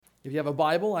If you have a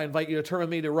Bible, I invite you to turn with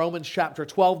me to Romans chapter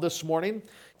 12 this morning.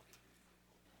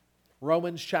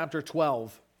 Romans chapter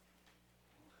 12.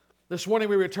 This morning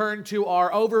we return to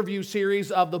our overview series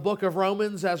of the book of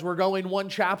Romans as we're going one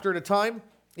chapter at a time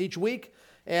each week.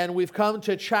 And we've come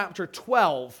to chapter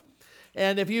 12.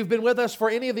 And if you've been with us for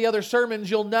any of the other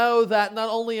sermons, you'll know that not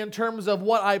only in terms of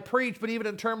what I preach, but even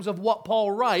in terms of what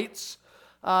Paul writes,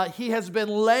 he has been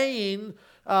laying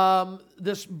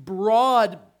this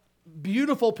broad,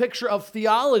 beautiful picture of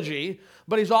theology,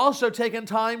 but he's also taken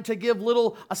time to give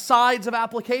little asides of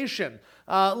application,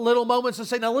 little moments to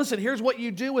say, now listen, here's what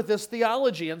you do with this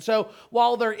theology. And so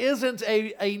while there isn't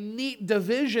a neat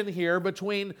division here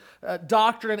between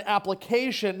doctrine and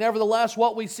application, nevertheless,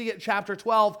 what we see at chapter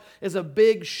 12 is a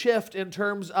big shift in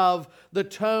terms of the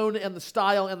tone and the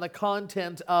style and the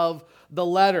content of the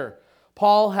letter.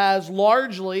 Paul has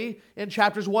largely, in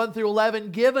chapters 1 through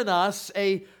 11, given us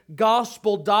a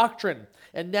gospel doctrine.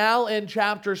 And now in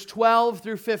chapters 12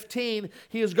 through 15,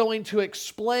 he is going to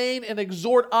explain and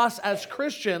exhort us as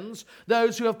Christians,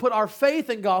 those who have put our faith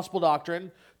in gospel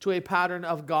doctrine, to a pattern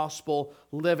of gospel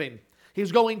living.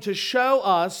 He's going to show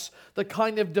us the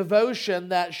kind of devotion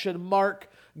that should mark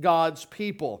God's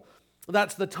people.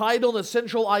 That's the title and the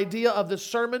central idea of this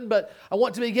sermon, but I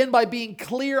want to begin by being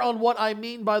clear on what I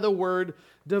mean by the word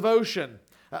devotion.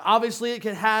 Obviously, it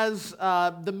has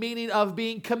the meaning of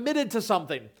being committed to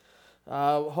something.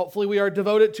 Hopefully, we are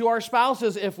devoted to our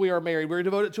spouses if we are married. We're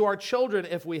devoted to our children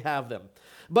if we have them.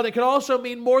 But it can also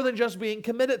mean more than just being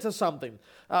committed to something.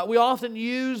 We often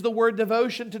use the word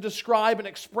devotion to describe an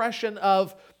expression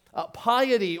of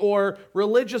piety or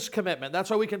religious commitment. That's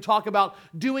why we can talk about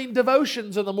doing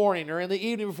devotions in the morning or in the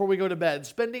evening before we go to bed,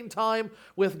 spending time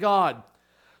with God.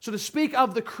 So to speak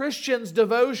of the Christian's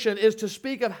devotion is to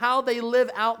speak of how they live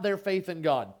out their faith in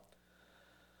God.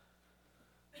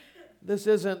 This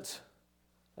is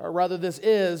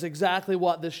exactly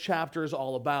what this chapter is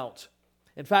all about.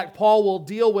 In fact, Paul will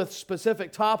deal with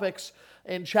specific topics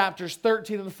in chapters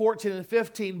 13 and 14 and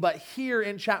 15, but here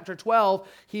in chapter 12,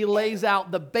 he lays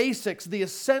out the basics, the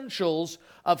essentials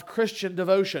of Christian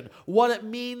devotion, what it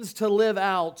means to live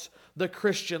out the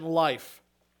Christian life.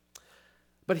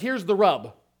 But here's the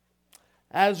rub.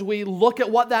 As we look at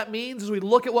what that means, as we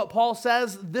look at what Paul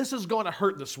says, this is going to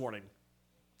hurt this morning.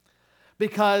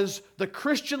 Because the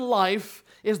Christian life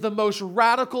is the most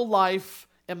radical life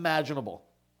imaginable.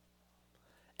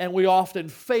 And we often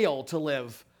fail to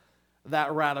live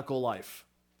that radical life.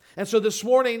 And so this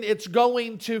morning, it's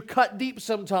going to cut deep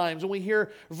sometimes when we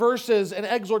hear verses and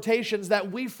exhortations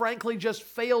that we frankly just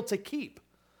fail to keep.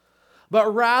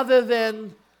 But rather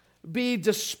than be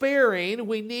despairing,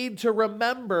 we need to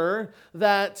remember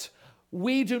that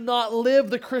we do not live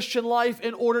the Christian life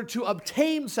in order to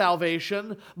obtain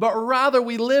salvation, but rather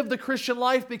we live the Christian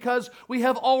life because we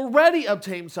have already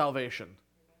obtained salvation.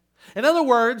 In other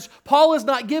words, Paul is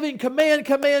not giving command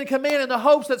in the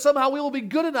hopes that somehow we will be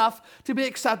good enough to be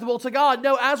acceptable to God.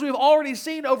 No, as we've already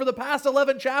seen over the past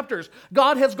 11 chapters,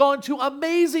 God has gone to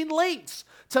amazing lengths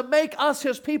to make us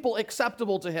His people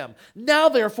acceptable to Him. Now,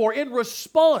 therefore, in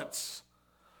response,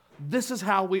 this is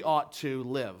how we ought to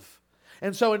live.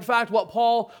 And so, in fact, what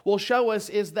Paul will show us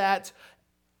is that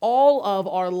all of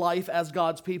our life as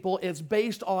God's people is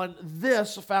based on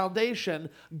this foundation,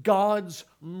 God's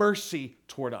mercy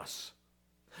toward us.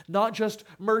 Not just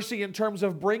mercy in terms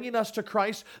of bringing us to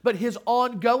Christ, but His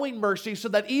ongoing mercy so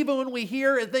that even when we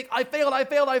hear and think, I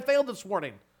failed this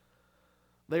morning,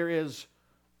 there is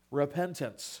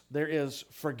repentance, there is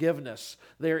forgiveness,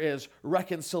 there is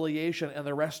reconciliation and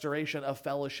the restoration of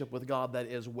fellowship with God that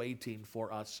is waiting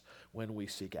for us when we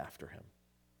seek after Him.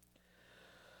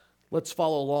 Let's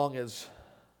follow along as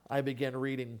I begin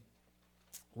reading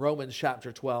Romans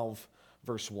chapter 12,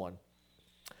 verse 1.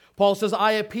 Paul says,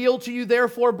 I appeal to you,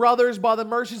 therefore, brothers, by the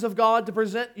mercies of God, to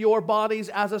present your bodies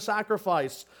as a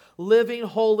sacrifice, living,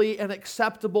 holy, and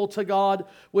acceptable to God,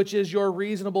 which is your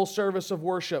reasonable service of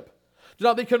worship. Do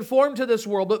not be conformed to this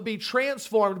world, but be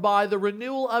transformed by the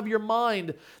renewal of your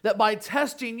mind, that by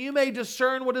testing you may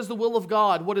discern what is the will of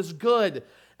God, what is good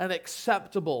and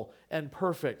acceptable and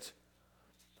perfect.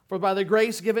 For by the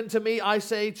grace given to me, I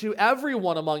say to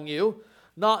everyone among you,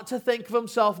 not to think of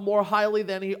himself more highly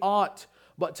than he ought,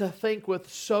 but to think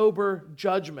with sober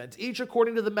judgment, each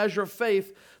according to the measure of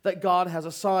faith that God has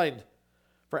assigned.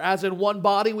 For as in one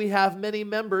body we have many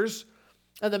members,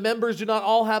 and the members do not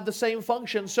all have the same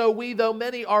function, so we, though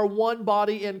many, are one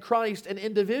body in Christ, and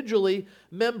individually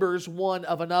members one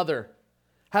of another.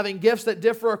 Having gifts that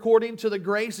differ according to the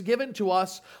grace given to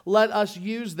us, let us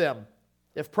use them.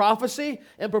 If prophecy,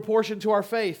 in proportion to our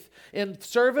faith. In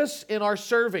service, in our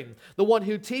serving. The one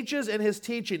who teaches in his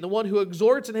teaching. The one who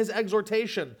exhorts in his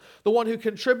exhortation. The one who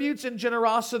contributes in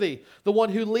generosity. The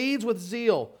one who leads with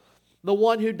zeal. The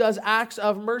one who does acts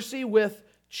of mercy with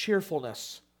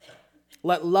cheerfulness.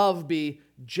 Let love be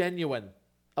genuine.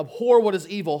 Abhor what is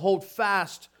evil. Hold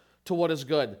fast to what is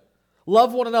good.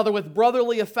 Love one another with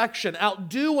brotherly affection.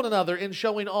 Outdo one another in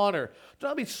showing honor. Do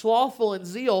not be slothful in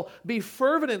zeal. Be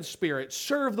fervent in spirit.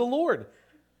 Serve the Lord.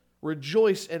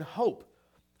 Rejoice in hope.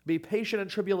 Be patient in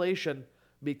tribulation.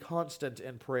 Be constant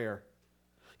in prayer.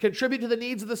 Contribute to the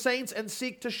needs of the saints and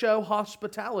seek to show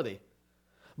hospitality.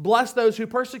 Bless those who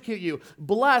persecute you.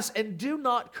 Bless and do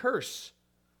not curse.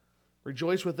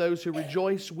 Rejoice with those who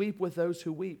rejoice. Weep with those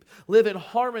who weep. Live in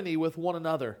harmony with one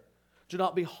another. Do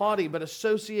not be haughty, but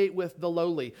associate with the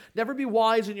lowly. Never be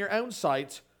wise in your own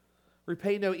sight.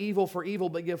 Repay no evil for evil,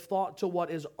 but give thought to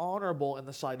what is honorable in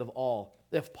the sight of all.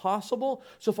 If possible,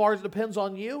 so far as it depends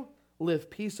on you, live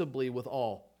peaceably with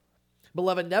all.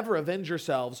 Beloved, never avenge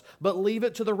yourselves, but leave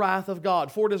it to the wrath of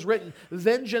God. For it is written,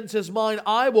 vengeance is mine,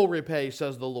 I will repay,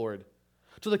 says the Lord.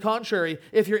 To the contrary,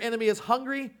 if your enemy is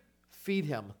hungry, feed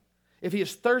him. If he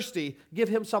is thirsty, give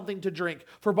him something to drink,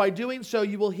 for by doing so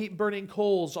you will heap burning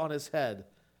coals on his head.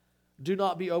 Do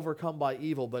not be overcome by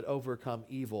evil, but overcome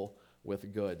evil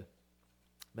with good.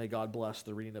 May God bless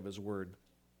the reading of his word.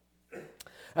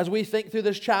 As we think through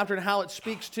this chapter and how it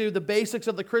speaks to the basics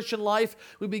of the Christian life,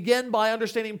 we begin by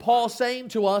understanding Paul saying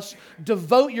to us,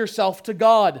 devote yourself to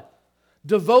God.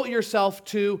 Devote yourself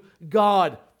to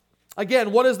God.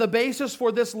 Again, what is the basis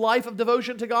for this life of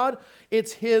devotion to God?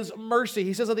 It's his mercy.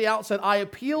 He says at the outset, I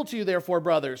appeal to you, therefore,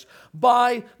 brothers,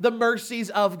 by the mercies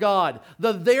of God.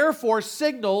 The therefore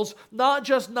signals not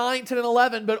just 9, 10, and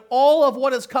 11, but all of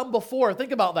what has come before.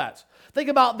 Think about that. Think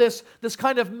about this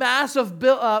kind of massive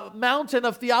mountain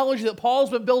of theology that Paul's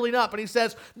been building up. And he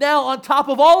says, now on top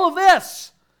of all of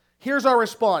this, here's our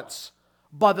response.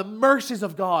 By the mercies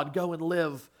of God, go and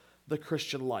live the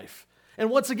Christian life. And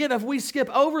once again, if we skip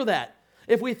over that,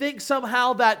 if we think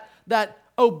somehow that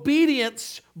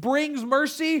obedience brings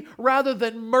mercy rather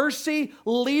than mercy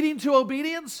leading to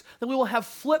obedience, then we will have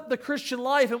flipped the Christian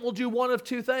life and we'll do one of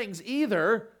two things.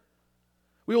 Either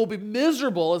we will be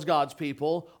miserable as God's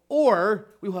people, or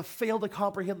we will have failed to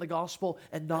comprehend the gospel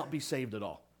and not be saved at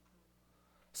all.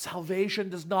 Salvation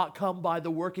does not come by the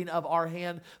working of our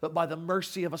hand, but by the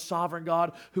mercy of a sovereign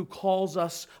God who calls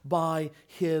us by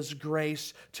his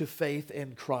grace to faith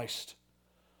in Christ.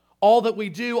 All that we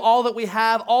do, all that we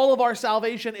have, all of our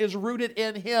salvation is rooted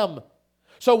in him.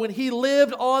 So when he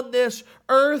lived on this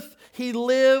earth, he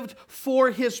lived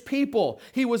for his people.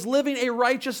 He was living a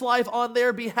righteous life on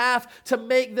their behalf to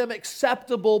make them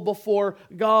acceptable before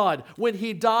God. When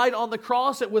he died on the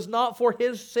cross, it was not for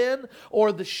his sin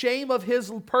or the shame of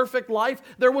his perfect life.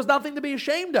 There was nothing to be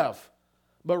ashamed of,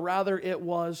 but rather it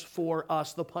was for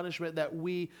us, the punishment that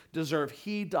we deserve.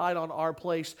 He died on our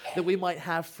place that we might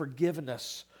have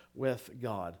forgiveness with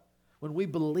God. When we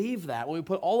believe that, when we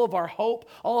put all of our hope,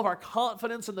 all of our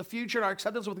confidence in the future and our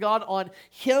acceptance with God on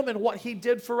him and what he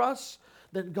did for us,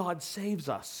 then God saves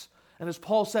us. And as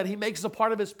Paul said, he makes us a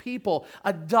part of his people,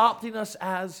 adopting us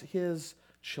as his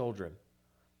children.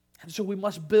 And so we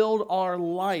must build our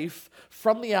life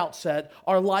from the outset,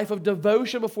 our life of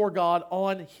devotion before God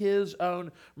on his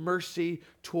own mercy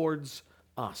towards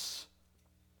us.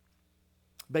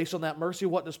 Based on that mercy,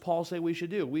 what does Paul say we should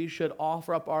do? We should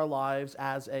offer up our lives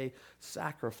as a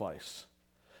sacrifice.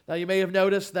 Now, you may have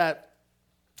noticed that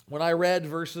when I read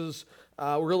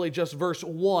really just verse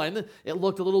 1, it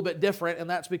looked a little bit different, and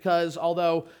that's because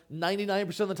although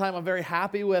 99% of the time I'm very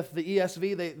happy with the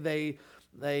ESV,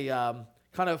 they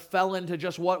kind of fell into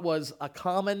just what was a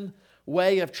common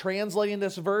way of translating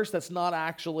this verse that's not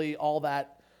actually all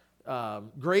that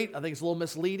great. I think it's a little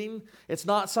misleading. It's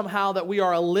not somehow that we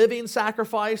are a living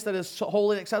sacrifice that is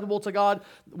holy and acceptable to God.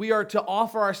 We are to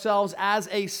offer ourselves as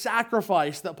a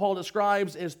sacrifice that Paul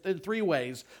describes is in three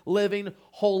ways: living,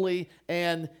 holy,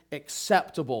 and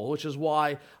acceptable, which is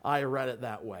why I read it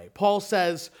that way. Paul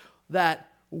says that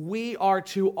we are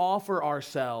to offer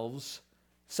ourselves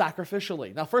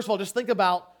sacrificially. Now, first of all, just think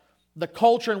about the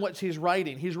culture in which he's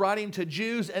writing. He's writing to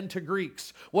Jews and to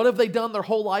Greeks. What have they done their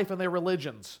whole life in their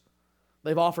religions?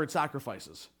 They've offered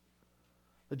sacrifices.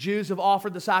 The Jews have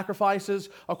offered the sacrifices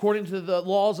according to the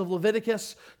laws of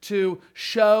Leviticus to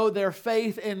show their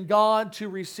faith in God, to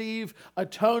receive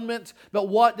atonement. But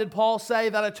what did Paul say?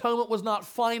 That atonement was not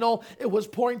final. It was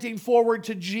pointing forward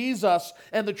to Jesus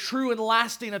and the true and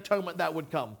lasting atonement that would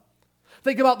come.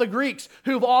 Think about the Greeks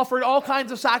who've offered all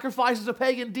kinds of sacrifices to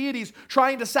pagan deities,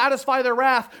 trying to satisfy their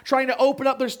wrath, trying to open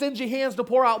up their stingy hands to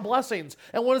pour out blessings.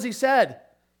 And what has he said?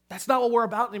 That's not what we're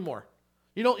about anymore.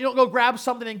 You don't go grab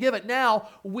something and give it. Now,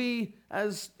 we,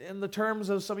 as in the terms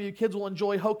of some of you kids will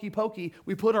enjoy hokey pokey,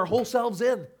 we put our whole selves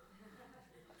in.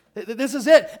 This is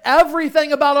it.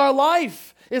 Everything about our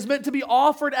life is meant to be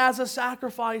offered as a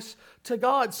sacrifice to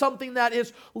God, something that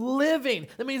is living.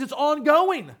 That means it's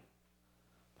ongoing.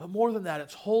 But more than that,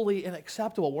 it's holy and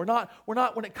acceptable. We're not,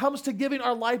 when it comes to giving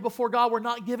our life before God, we're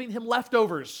not giving Him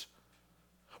leftovers.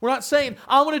 We're not saying,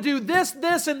 I'm going to do this,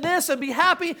 this, and this and be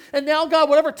happy. And now, God,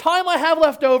 whatever time I have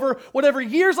left over, whatever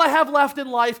years I have left in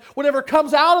life, whatever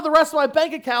comes out of the rest of my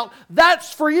bank account,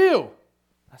 that's for you.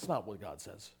 That's not what God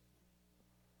says.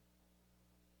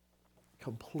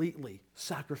 Completely,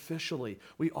 sacrificially,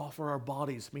 we offer our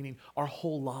bodies, meaning our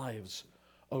whole lives,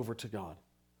 over to God.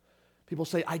 People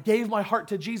say, I gave my heart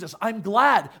to Jesus. I'm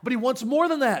glad, but He wants more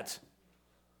than that.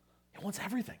 He wants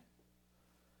everything.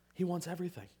 He wants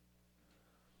everything.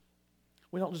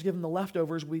 We don't just give Him the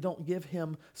leftovers. We don't give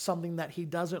Him something that He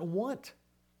doesn't want.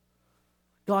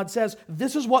 God says,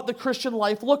 this is what the Christian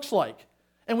life looks like.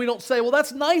 And we don't say, well,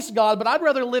 that's nice, God, but I'd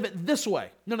rather live it this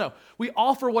way. No. We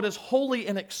offer what is holy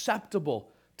and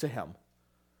acceptable to Him.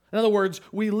 In other words,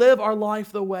 we live our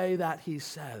life the way that He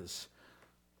says.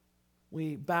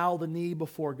 We bow the knee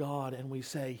before God and we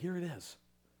say, here it is.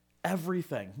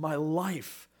 Everything, my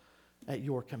life at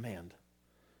your command.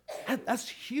 That's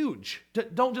huge.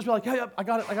 Don't just be like, hey, I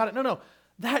got it. No.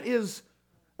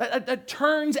 That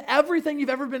turns everything you've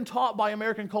ever been taught by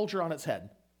American culture on its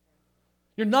head.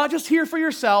 You're not just here for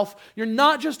yourself. You're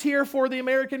not just here for the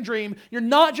American dream. You're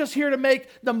not just here to make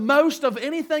the most of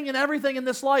anything and everything in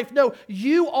this life. No,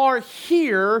 you are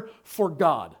here for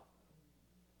God.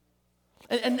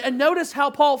 And notice how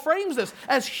Paul frames this.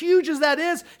 As huge as that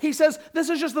is, he says, this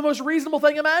is just the most reasonable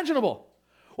thing imaginable.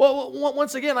 Well,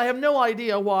 once again, I have no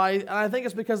idea why, and I think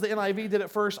it's because the NIV did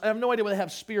it first. I have no idea why they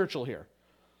have spiritual here.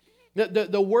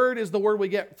 The word is the word we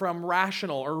get from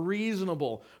rational or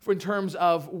reasonable in terms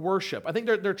of worship. I think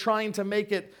they're trying to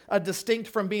make it distinct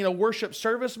from being a worship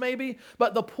service maybe.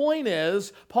 But the point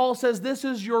is, Paul says this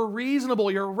is your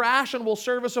reasonable, your rational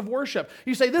service of worship.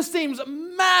 You say, this seems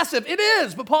massive. It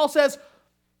is. But Paul says,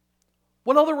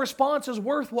 what other response is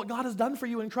worth what God has done for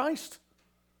you in Christ?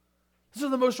 This is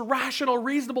the most rational,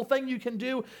 reasonable thing you can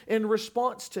do in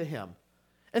response to Him.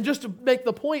 And just to make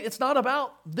the point, it's not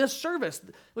about this service.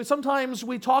 Sometimes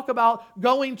we talk about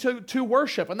going to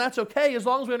worship, and that's okay as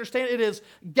long as we understand it is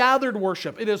gathered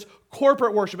worship. It is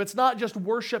corporate worship. It's not just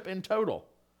worship in total.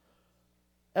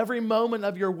 Every moment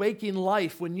of your waking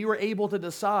life, when you are able to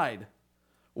decide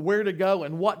where to go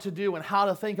and what to do and how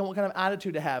to think and what kind of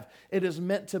attitude to have, it is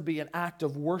meant to be an act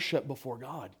of worship before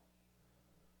God.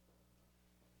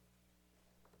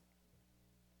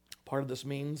 Part of this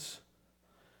means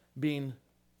being...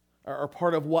 or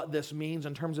part of what this means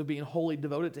in terms of being wholly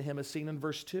devoted to Him is seen in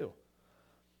verse 2.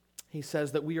 He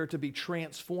says that we are to be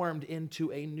transformed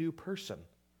into a new person.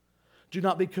 Do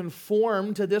not be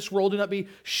conformed to this world. Do not be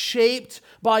shaped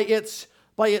by its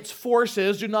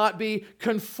forces. Do not be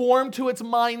conformed to its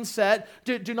mindset.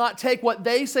 Do not take what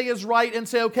they say is right and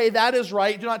say, okay, that is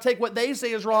right. Do not take what they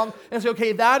say is wrong and say,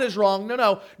 okay, that is wrong.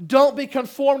 No. Don't be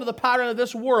conformed to the pattern of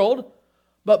this world,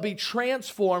 but be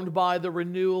transformed by the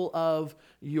renewal of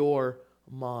your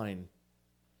mind.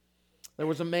 There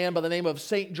was a man by the name of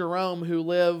St. Jerome who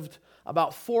lived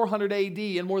about 400 AD,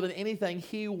 and more than anything,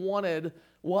 he wanted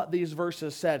what these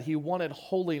verses said. He wanted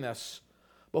holiness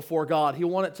before God. He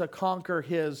wanted to conquer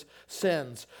his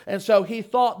sins. And so he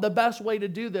thought the best way to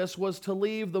do this was to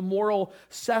leave the moral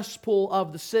cesspool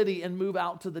of the city and move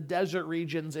out to the desert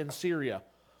regions in Syria.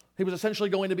 He was essentially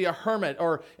going to be a hermit,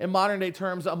 or in modern day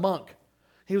terms, a monk.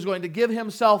 He was going to give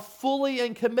himself fully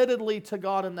and committedly to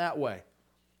God in that way.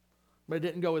 But it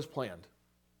didn't go as planned.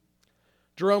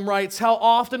 Jerome writes, how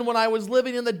often when I was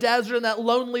living in the desert in that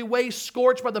lonely waste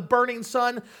scorched by the burning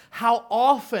sun, how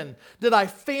often did I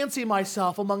fancy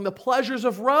myself among the pleasures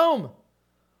of Rome?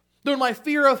 Through my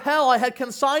fear of hell, I had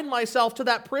consigned myself to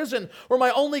that prison where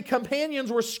my only companions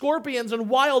were scorpions and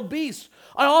wild beasts.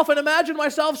 I often imagined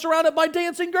myself surrounded by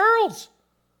dancing girls.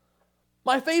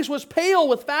 My face was pale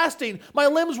with fasting. My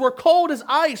limbs were cold as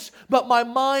ice, but my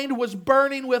mind was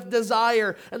burning with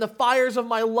desire, and the fires of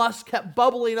my lust kept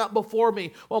bubbling up before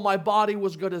me while my body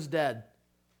was good as dead.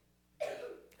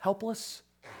 Helpless,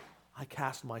 I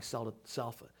cast myself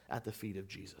at the feet of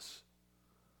Jesus.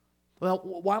 Well,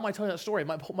 why am I telling that story?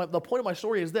 The point of my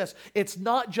story is this. It's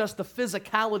not just the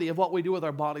physicality of what we do with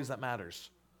our bodies that matters.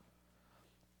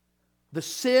 The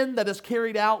sin that is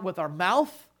carried out with our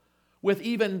mouth, with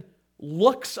even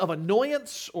looks of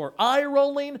annoyance or eye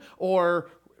rolling or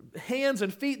hands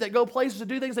and feet that go places to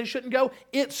do things they shouldn't go,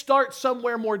 it starts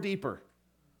somewhere more deeper.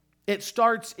 It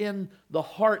starts in the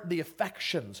heart, the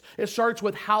affections. It starts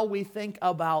with how we think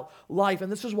about life.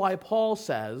 And this is why Paul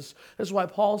says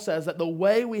that the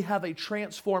way we have a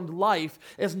transformed life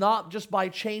is not just by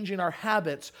changing our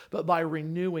habits, but by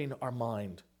renewing our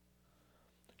mind.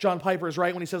 John Piper is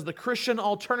right when he says the Christian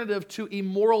alternative to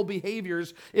immoral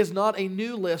behaviors is not a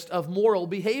new list of moral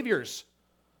behaviors.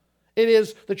 It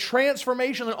is the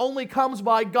transformation that only comes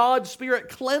by God's Spirit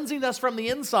cleansing us from the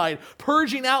inside,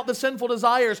 purging out the sinful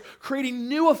desires, creating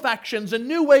new affections and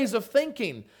new ways of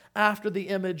thinking after the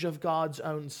image of God's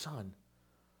own Son.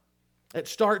 It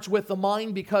starts with the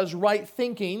mind because right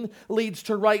thinking leads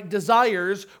to right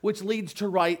desires, which leads to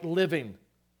right living.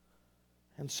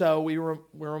 And so we're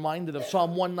reminded of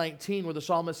Psalm 119 where the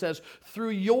psalmist says, through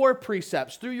your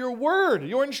precepts, through your word,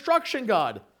 your instruction,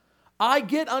 God, I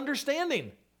get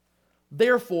understanding.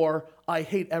 Therefore, I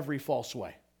hate every false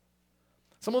way.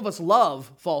 Some of us love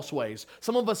false ways.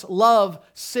 Some of us love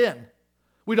sin.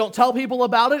 We don't tell people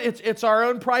about it. It's our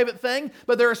own private thing.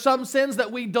 But there are some sins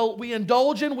that we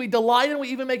indulge in, we delight in, we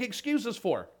even make excuses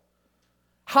for.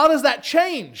 How does that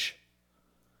change?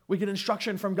 We get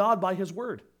instruction from God by His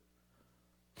Word.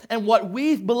 And what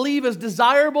we believe is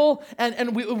desirable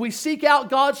and we seek out,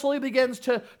 God slowly begins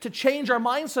to change our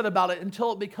mindset about it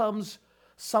until it becomes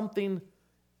something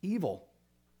evil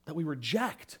that we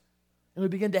reject. And we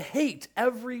begin to hate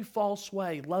every false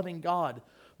way, loving God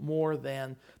more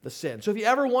than the sin. So if you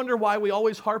ever wonder why we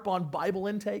always harp on Bible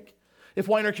intake, if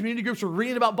why in our community groups we're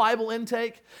reading about Bible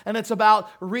intake, and it's about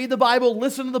read the Bible,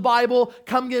 listen to the Bible,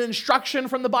 come get instruction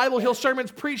from the Bible, hear sermons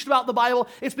preached about the Bible,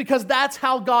 it's because that's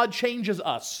how God changes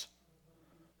us.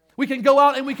 We can go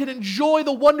out and we can enjoy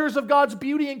the wonders of God's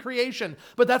beauty in creation,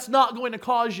 but that's not going to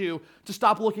cause you to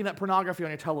stop looking at pornography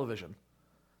on your television.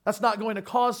 That's not going to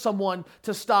cause someone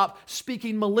to stop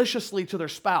speaking maliciously to their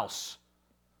spouse.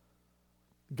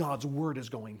 God's Word is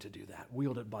going to do that,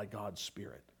 wielded by God's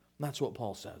Spirit. And that's what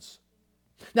Paul says.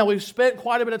 Now, we've spent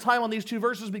quite a bit of time on these two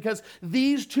verses because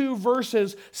these two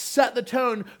verses set the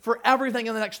tone for everything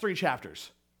in the next 3 chapters.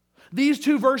 These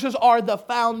two verses are the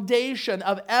foundation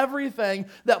of everything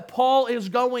that Paul is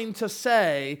going to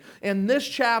say in this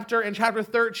chapter, in chapter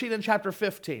 13 and chapter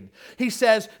 15. He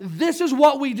says, this is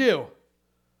what we do.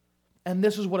 And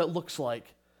this is what it looks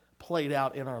like played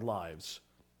out in our lives.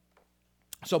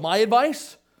 So my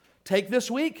advice, take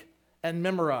this week and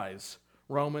memorize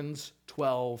Romans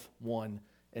 12, 1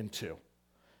 and 2.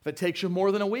 If it takes you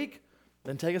more than a week,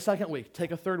 then take a second week,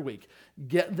 take a third week.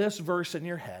 Get this verse in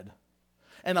your head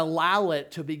and allow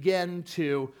it to begin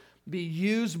to be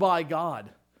used by God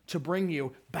to bring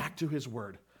you back to His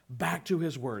Word, back to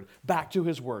His Word, back to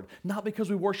His Word. Not because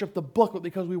we worship the book, but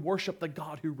because we worship the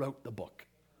God who wrote the book.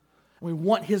 And we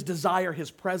want His desire,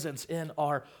 His presence in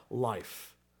our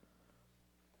life.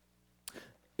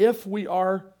 If we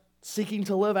are seeking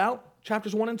to live out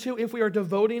chapters 1 and 2, if we are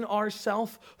devoting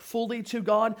ourselves fully to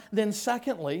God, then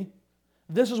secondly,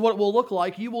 this is what it will look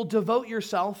like. You will devote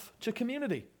yourself to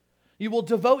community. You will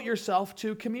devote yourself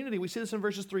to community. We see this in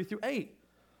verses 3 through 8.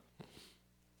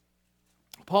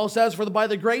 Paul says, for by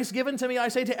the grace given to me, I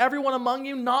say to everyone among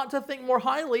you not to think more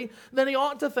highly than he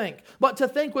ought to think, but to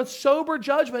think with sober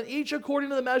judgment, each according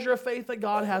to the measure of faith that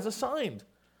God has assigned.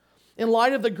 In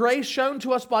light of the grace shown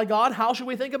to us by God, how should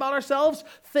we think about ourselves?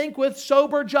 Think with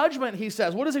sober judgment, he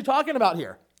says. What is he talking about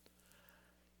here?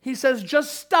 He says,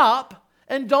 just stop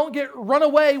and don't get run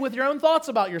away with your own thoughts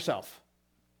about yourself.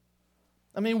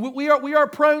 I mean, we are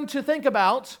prone to think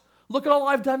about, look at all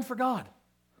I've done for God.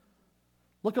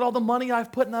 Look at all the money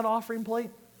I've put in that offering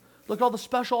plate. Look at all the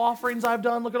special offerings I've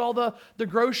done. Look at all the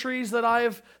groceries that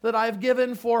I've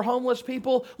given for homeless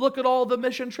people. Look at all the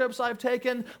mission trips I've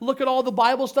taken. Look at all the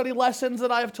Bible study lessons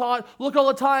that I've taught. Look at all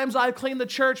the times I've cleaned the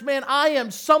church. Man, I am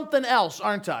something else,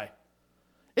 aren't I?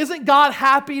 Isn't God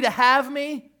happy to have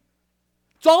me?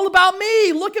 It's all about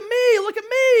me. Look at me. Look at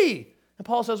me. And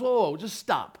Paul says, whoa, just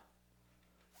stop.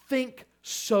 Think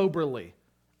soberly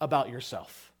about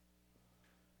yourself.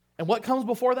 And what comes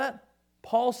before that?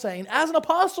 Paul saying, as an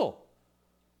apostle,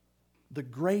 the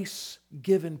grace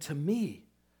given to me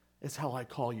is how I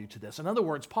call you to this. In other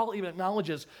words, Paul even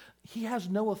acknowledges he has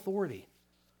no authority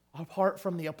apart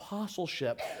from the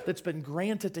apostleship that's been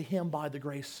granted to him by the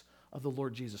grace of the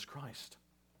Lord Jesus Christ.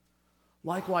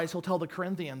 Likewise, he'll tell the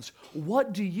Corinthians,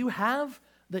 what do you have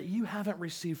that you haven't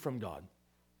received from God?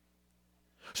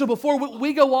 So before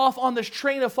we go off on this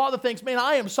train of thought that thinks, man,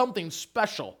 I am something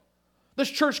special. This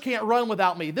church can't run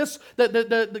without me.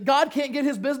 God can't get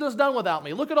His business done without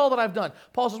me. Look at all that I've done.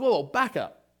 Paul says, whoa, back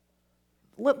up.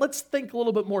 let's think a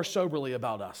little bit more soberly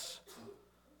about us.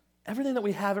 Everything that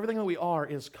we have, everything that we are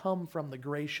is come from the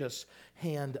gracious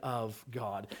hand of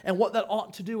God. And what that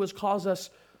ought to do is cause us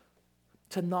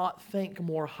to not think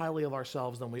more highly of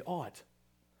ourselves than we ought.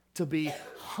 To be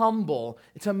humble,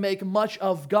 to make much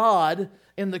of God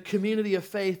in the community of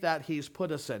faith that He's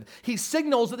put us in. He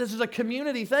signals that this is a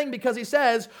community thing because He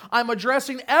says, I'm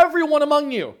addressing everyone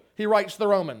among you, He writes to the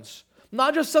Romans.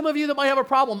 Not just some of you that might have a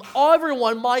problem.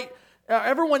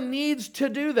 Everyone needs to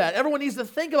do that. Everyone needs to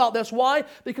think about this. Why?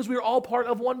 Because we are all part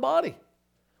of one body.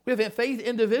 We have faith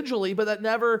individually, but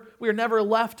we are never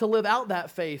left to live out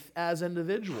that faith as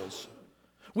individuals.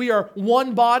 We are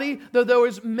one body, though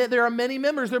there are many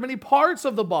members, there are many parts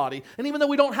of the body. And even though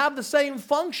we don't have the same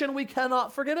function, we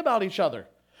cannot forget about each other.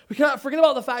 We cannot forget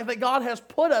about the fact that God has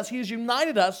put us, He has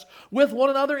united us with one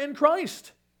another in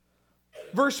Christ.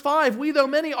 Verse 5, we though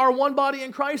many are one body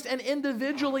in Christ and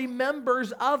individually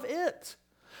members of it.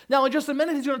 Now in just a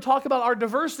minute he's going to talk about our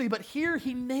diversity, but here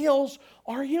he nails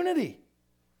our unity.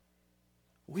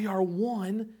 We are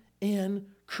one in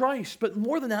Christ. But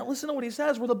more than that, listen to what he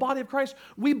says. We're the body of Christ.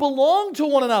 We belong to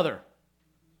one another.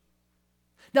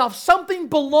 Now if something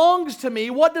belongs to me,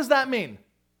 what does that mean?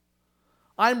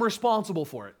 I'm responsible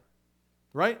for it,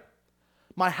 right?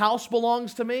 My house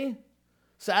belongs to me.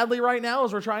 Sadly, right now,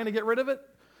 as we're trying to get rid of it,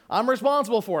 I'm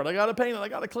responsible for it. I got to paint it. I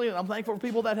got to clean it. I'm thankful for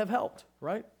people that have helped,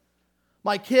 right?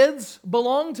 My kids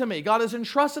belong to me. God has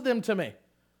entrusted them to me.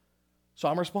 So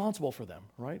I'm responsible for them,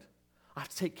 right? I have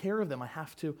to take care of them. I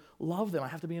have to love them. I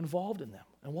have to be involved in them.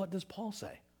 And what does Paul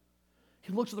say?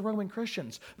 He looks at the Roman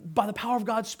Christians. By the power of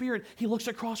God's Spirit, he looks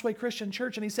at Crossway Christian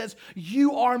Church and he says,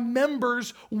 you are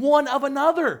members one of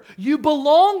another. You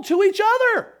belong to each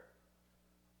other.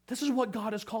 This is what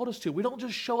God has called us to. We don't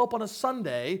just show up on a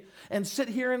Sunday and sit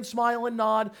here and smile and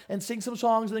nod and sing some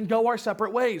songs and then go our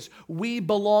separate ways. We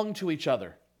belong to each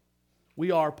other.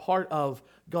 We are part of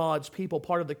God's people,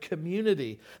 part of the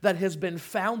community that has been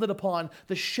founded upon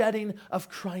the shedding of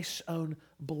Christ's own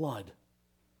blood.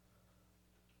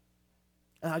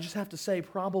 And I just have to say,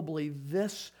 probably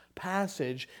this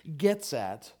passage gets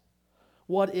at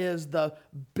what is the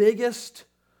biggest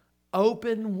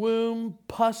open womb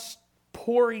pus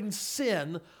pouring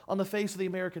sin on the face of the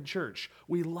American church.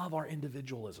 We love our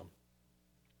individualism.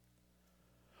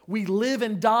 We live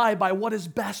and die by what is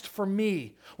best for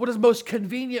me, what is most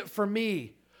convenient for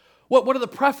me, what are the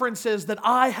preferences that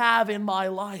I have in my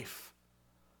life.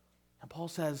 And Paul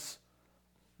says,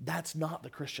 that's not the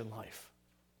Christian life.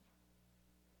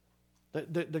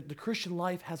 The Christian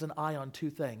life has an eye on two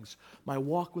things: my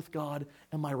walk with God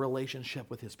and my relationship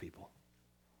with His people.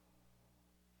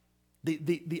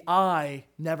 The I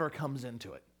never comes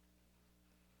into it.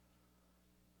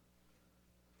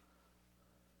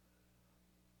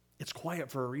 It's quiet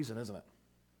for a reason, isn't it?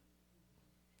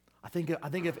 I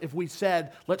think if we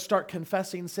said, let's start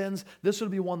confessing sins, this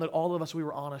would be one that all of us, we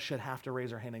were honest, should have to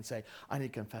raise our hand and say, I need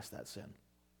to confess that sin.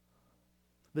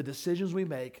 The decisions we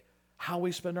make, how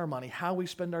we spend our money, how we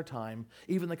spend our time,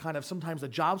 even the kind of sometimes the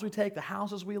jobs we take, the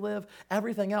houses we live,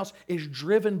 everything else is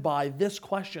driven by this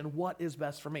question: what is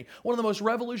best for me? One of the most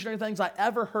revolutionary things I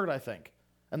ever heard, I think,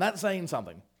 and that's saying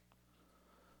something.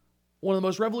 One of the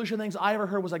most revolutionary things I ever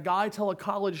heard was a guy tell a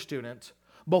college student,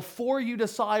 before you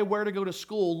decide where to go to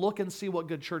school, look and see what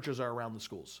good churches are around the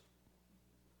schools.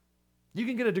 You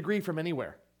can get a degree from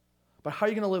anywhere, but how are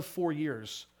you going to live 4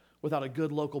 years without a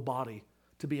good local body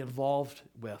to be involved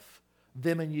with?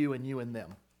 Them and you and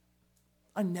them.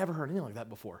 I never heard anything like that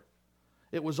before.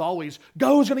 It was always,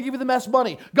 go who's going to give you the best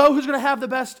money. Go who's going to have the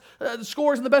best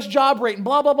scores and the best job rate and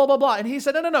blah, blah, blah, blah, blah. And he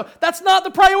said, no. That's not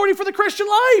the priority for the Christian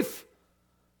life.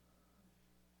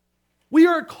 We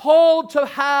are called to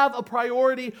have a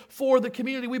priority for the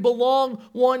community. We belong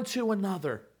one to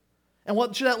another. And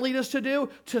what should that lead us to do?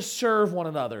 To serve one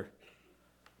another.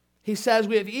 He says,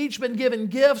 we have each been given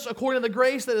gifts according to the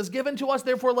grace that is given to us.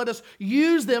 Therefore, let us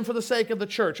use them for the sake of the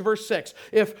church. Verse 6,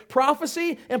 if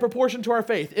prophecy in proportion to our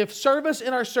faith, if service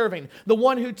in our serving, the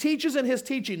one who teaches in his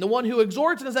teaching, the one who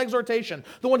exhorts in his exhortation,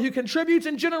 the one who contributes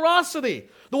in generosity,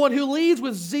 the one who leads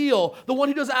with zeal, the one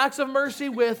who does acts of mercy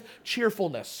with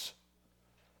cheerfulness.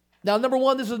 Now, number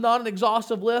one, this is not an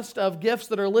exhaustive list of gifts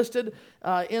that are listed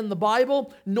in the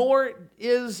Bible, nor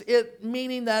is it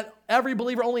meaning that every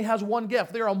believer only has one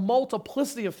gift. There are a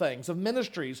multiplicity of things, of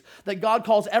ministries that God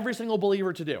calls every single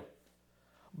believer to do.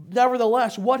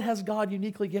 Nevertheless, what has God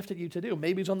uniquely gifted you to do?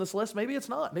 Maybe it's on this list, maybe it's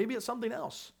not, maybe it's something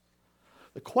else.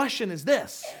 The question is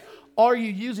this: are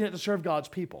you using it to serve God's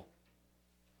people?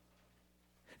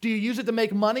 Do you use it to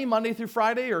make money Monday through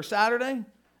Friday or Saturday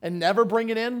and never bring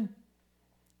it in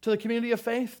to the community of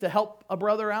faith, to help a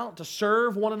brother out, to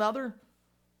serve one another?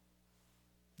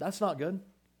 That's not good.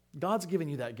 God's giving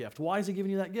you that gift. Why is he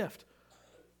giving you that gift?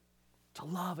 To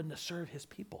love and to serve his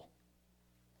people.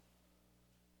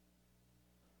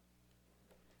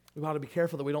 We've got to be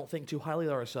careful that we don't think too highly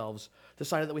of ourselves,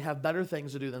 deciding that we have better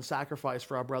things to do than sacrifice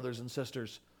for our brothers and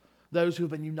sisters, those who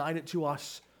have been united to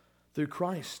us through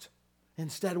Christ.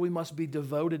 Instead, we must be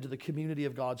devoted to the community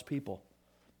of God's people.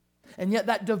 And yet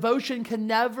that devotion can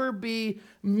never be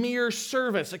mere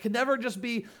service. It can never just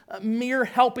be mere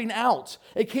helping out.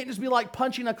 It can't just be like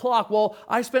punching a clock. Well,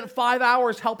 I spent 5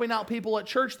 hours helping out people at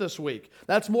church this week.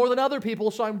 That's more than other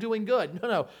people, so I'm doing good.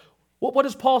 No. What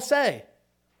does Paul say?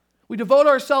 We devote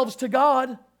ourselves to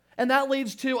God, and that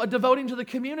leads to a devoting to the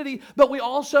community, but we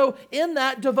also, in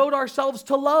that, devote ourselves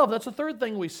to love. That's the third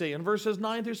thing we see in verses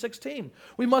 9 through 16.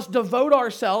 We must devote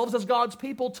ourselves as God's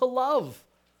people to love.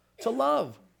 To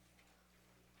love.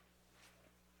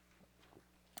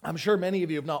 I'm sure many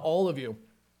of you, if not all of you,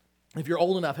 if you're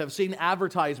old enough, have seen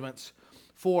advertisements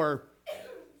for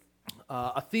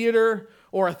a theater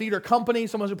or a theater company,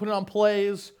 someone's who put it on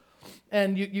plays,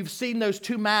 and you've seen those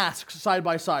two masks side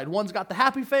by side. One's got the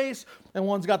happy face, and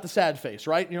one's got the sad face,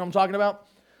 right? You know what I'm talking about?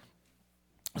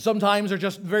 Sometimes they're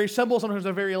just very simple, sometimes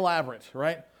they're very elaborate,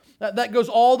 right? That goes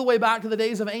all the way back to the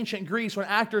days of ancient Greece when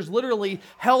actors literally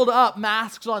held up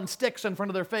masks on sticks in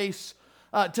front of their face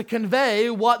to convey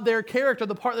what their character,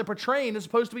 the part they're portraying, is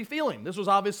supposed to be feeling. This was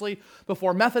obviously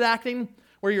before method acting,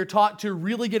 where you're taught to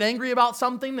really get angry about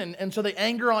something, and so the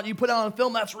anger you put out on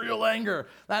film, that's real anger.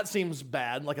 That seems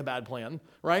bad, like a bad plan,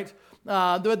 right?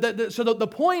 So the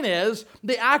point is,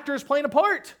 the actor is playing a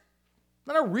part.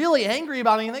 They're not really angry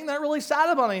about anything. They're not really sad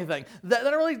about anything. They're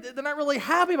not really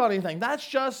happy about anything. That's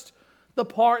just the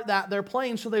part that they're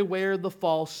playing, so they wear the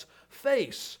false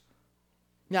face.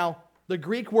 Now, the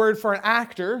Greek word for an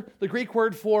actor, the Greek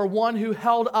word for one who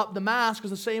held up the mask, is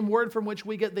the same word from which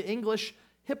we get the English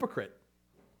hypocrite.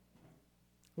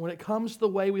 When it comes to the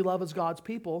way we love as God's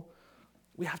people,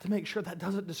 we have to make sure that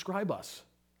doesn't describe us.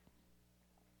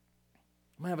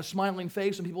 We might have a smiling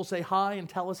face when people say hi and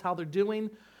tell us how they're doing.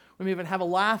 We may even have a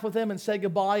laugh with them and say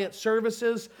goodbye at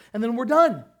services, and then we're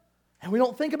done. And we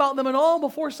don't think about them at all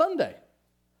before Sunday.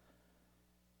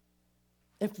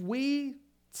 If we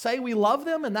say we love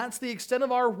them and that's the extent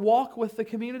of our walk with the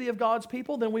community of God's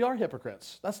people, then we are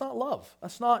hypocrites. That's not love.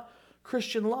 That's not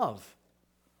Christian love.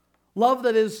 Love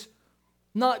that is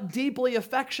not deeply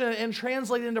affectionate and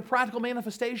translated into practical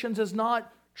manifestations is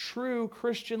not true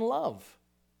Christian love.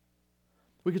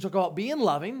 We could talk about being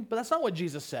loving, but that's not what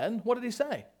Jesus said. What did he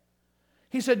say?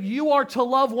 He said, you are to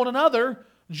love one another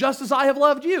just as I have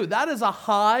loved you. That is a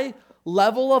high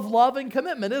level of love and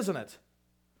commitment, isn't it?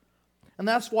 And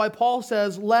that's why Paul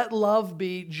says, let love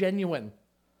be genuine.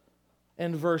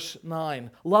 In verse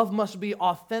 9, love must be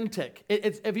authentic.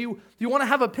 If you want to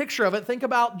have a picture of it, think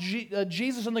about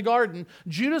Jesus in the garden.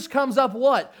 Judas comes up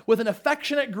what? With an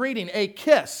affectionate greeting, a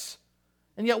kiss.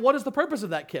 And yet what is the purpose of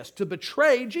that kiss? To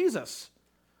betray Jesus.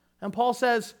 And Paul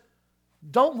says,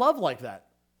 don't love like that.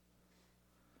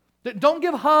 Don't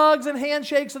give hugs and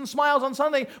handshakes and smiles on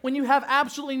Sunday when you have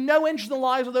absolutely no interest in the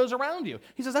lives of those around you.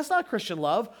 He says that's not Christian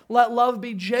love. Let love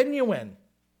be genuine.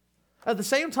 At the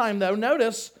same time, though,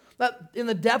 notice that in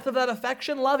the depth of that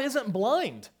affection, love isn't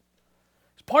blind.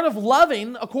 Part of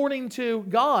loving, according to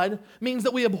God, means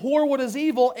that we abhor what is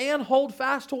evil and hold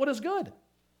fast to what is good.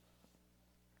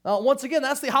 Now, once again,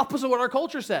 that's the opposite of what our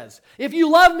culture says. If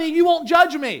you love me, you won't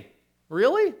judge me.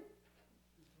 Really?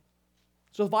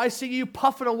 So if I see you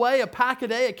puffing away a pack a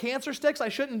day of cancer sticks, I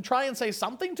shouldn't try and say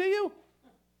something to you?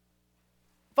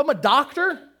 If I'm a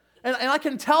doctor and I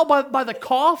can tell by the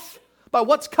cough, by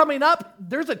what's coming up,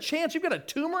 there's a chance you've got a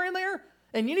tumor in there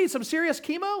and you need some serious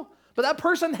chemo, but that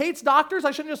person hates doctors,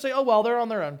 I shouldn't just say, oh, well, they're on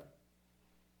their own.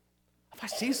 If I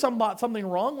see something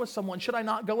wrong with someone, should I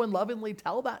not go and lovingly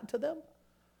tell that to them?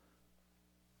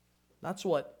 That's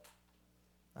what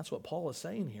Paul is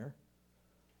saying here.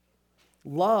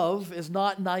 Love is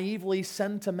not naively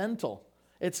sentimental.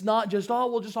 It's not just,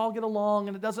 we'll just all get along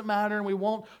and it doesn't matter and we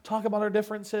won't talk about our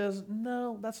differences.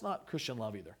 No, that's not Christian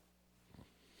love either.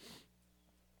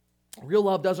 Real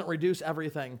love doesn't reduce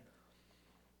everything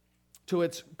to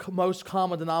its most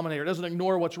common denominator. It doesn't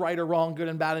ignore what's right or wrong, good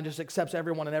and bad, and just accepts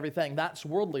everyone and everything. That's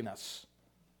worldliness.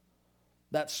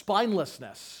 That's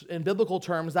spinelessness. In biblical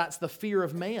terms, that's the fear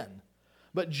of man.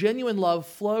 But genuine love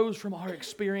flows from our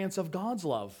experience of God's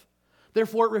love.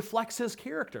 Therefore, it reflects His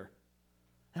character.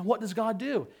 And what does God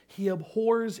do? He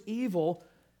abhors evil,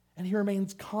 and He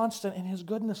remains constant in His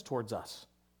goodness towards us.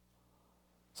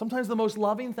 Sometimes the most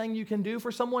loving thing you can do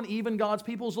for someone, even God's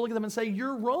people, is to look at them and say,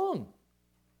 you're wrong.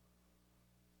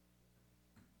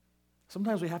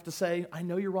 Sometimes we have to say, I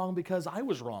know you're wrong because I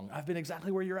was wrong. I've been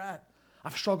exactly where you're at.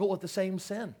 I've struggled with the same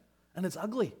sin, and it's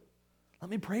ugly.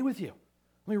 Let me pray with you.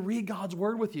 Let me read God's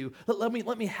word with you. Let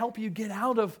me help you get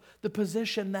out of the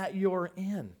position that you're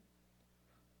in.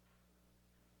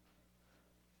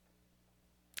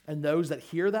 And those that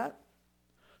hear that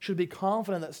should be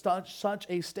confident that such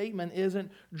a statement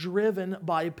isn't driven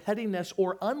by pettiness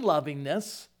or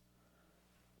unlovingness,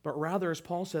 but rather, as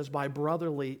Paul says, by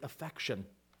brotherly affection.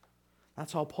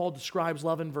 That's how Paul describes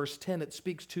love in verse 10. It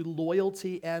speaks to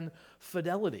loyalty and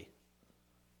fidelity.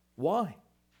 Why?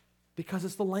 Because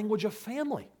it's the language of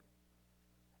family.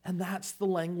 And that's the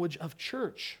language of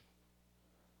church.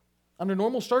 Under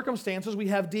normal circumstances, we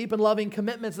have deep and loving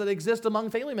commitments that exist among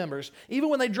family members, even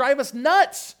when they drive us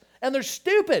nuts and they're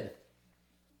stupid.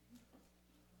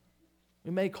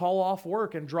 We may call off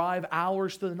work and drive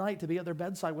hours through the night to be at their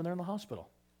bedside when they're in the hospital.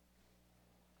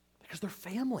 Because they're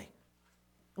family.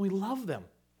 And we love them.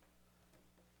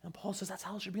 And Paul says that's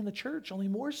how it should be in the church, only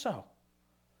more so.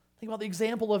 Think about the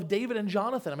example of David and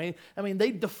Jonathan. I mean,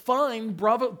 they define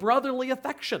brotherly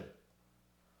affection.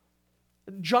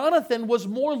 Jonathan was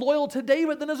more loyal to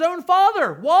David than his own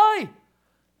father. Why?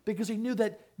 Because he knew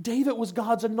that David was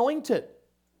God's anointed.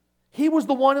 He was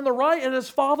the one in the right, and his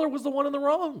father was the one in the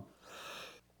wrong.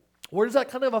 Where does that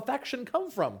kind of affection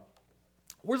come from?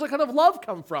 Where does that kind of love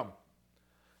come from?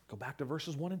 Go back to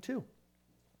verses 1 and 2.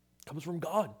 It comes from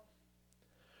God.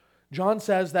 John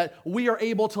says that we are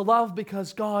able to love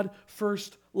because God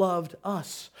first loved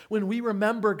us. When we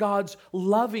remember God's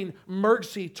loving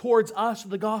mercy towards us in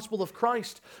the gospel of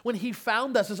Christ, when He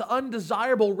found us as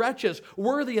undesirable wretches,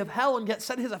 worthy of hell, and yet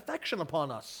set His affection upon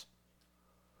us.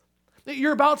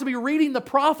 You're about to be reading the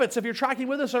prophets if you're tracking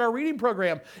with us on our reading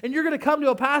program, and you're going to come to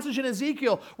a passage in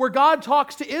Ezekiel where God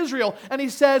talks to Israel, and He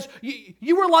says,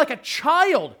 you were like a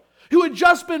child who had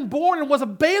just been born and was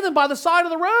abandoned by the side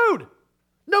of the road.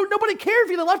 No, nobody cared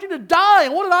for you. They left you to die.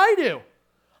 And what did I do?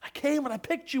 I came and I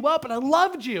picked you up and I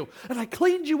loved you and I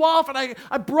cleaned you off and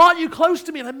I brought you close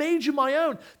to me and I made you my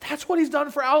own. That's what He's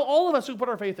done for all of us who put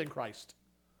our faith in Christ.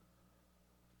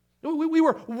 We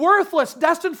were worthless,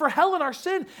 destined for hell in our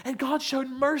sin, and God showed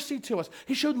mercy to us.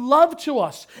 He showed love to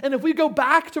us. And if we go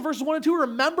back to verses 1 and 2,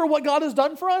 remember what God has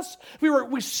done for us,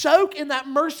 we soak in that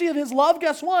mercy of His love,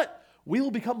 guess what? We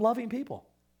will become loving people.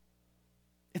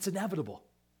 It's inevitable.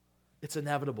 It's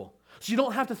inevitable. So you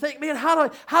don't have to think, man, how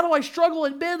do I struggle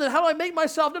and bend and how do I make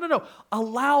myself? No.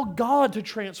 Allow God to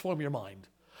transform your mind.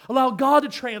 Allow God to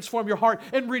transform your heart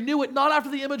and renew it not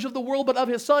after the image of the world but of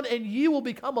His Son, and you will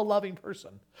become a loving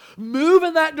person. Move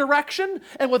in that direction,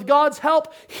 and with God's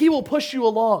help, He will push you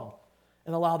along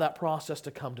and allow that process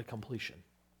to come to completion.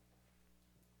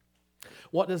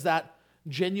 What does that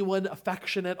genuine,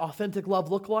 affectionate, authentic love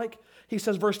look like? He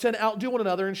says, verse 10, outdo one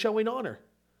another in showing honor.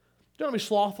 Don't be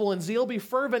slothful in zeal, be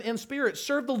fervent in spirit,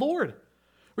 serve the Lord.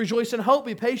 Rejoice in hope,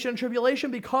 be patient in tribulation,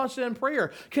 be constant in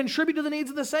prayer. Contribute to the needs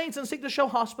of the saints and seek to show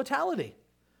hospitality.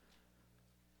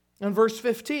 And verse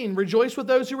 15, rejoice with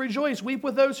those who rejoice, weep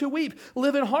with those who weep,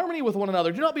 live in harmony with one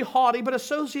another. Do not be haughty, but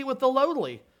associate with the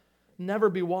lowly. Never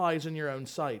be wise in your own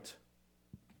sight.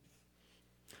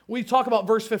 We talk about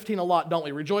verse 15 a lot, don't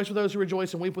we? Rejoice with those who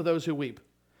rejoice and weep with those who weep.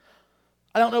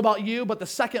 I don't know about you, but the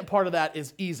second part of that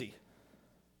is easy.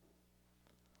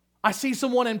 I see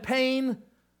someone in pain.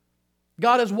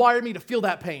 God has wired me to feel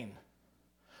that pain.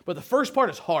 But the first part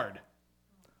is hard.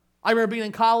 I remember being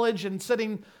in college and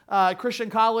sitting Christian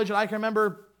college, and I can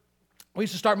remember we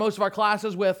used to start most of our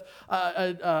classes with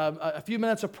a few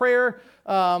minutes of prayer.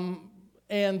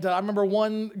 And I remember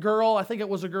one girl, I think it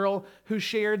was a girl, who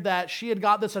shared that she had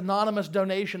got this anonymous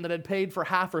donation that had paid for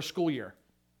half her school year.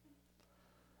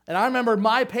 And I remember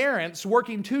my parents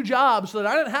working 2 jobs so that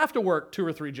I didn't have to work 2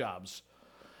 or 3 jobs,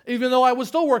 even though I was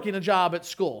still working a job at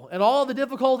school. And all the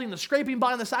difficulty and the scraping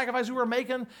by and the sacrifice we were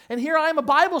making. And here I am, a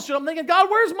Bible student. I'm thinking, God,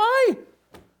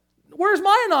 where's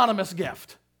my anonymous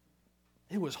gift?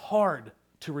 It was hard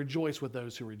to rejoice with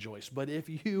those who rejoice. But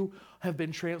if you have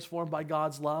been transformed by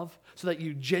God's love so that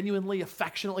you genuinely,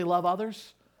 affectionately love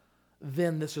others,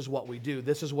 then this is what we do.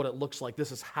 This is what it looks like.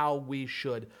 This is how we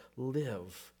should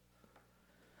live.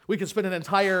 We could spend an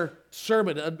entire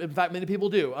sermon, in fact, many people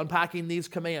do, unpacking these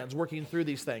commands, working through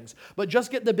these things. But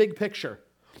just get the big picture.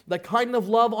 The kind of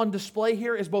love on display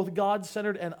here is both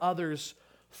God-centered and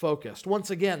others-focused. Once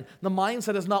again, the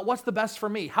mindset is not, what's the best for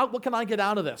me? What can I get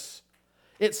out of this?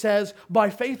 It says,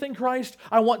 by faith in Christ,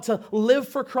 I want to live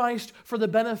for Christ for the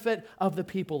benefit of the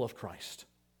people of Christ.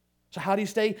 So how do you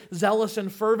stay zealous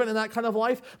and fervent in that kind of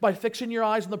life? By fixing your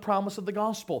eyes on the promise of the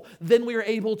gospel. Then we are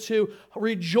able to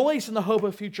rejoice in the hope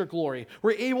of future glory.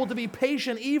 We're able to be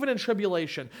patient even in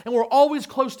tribulation. And we're always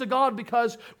close to God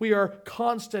because we are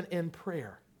constant in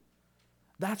prayer.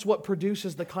 That's what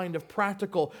produces the kind of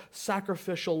practical,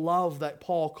 sacrificial love that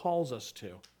Paul calls us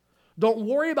to. Don't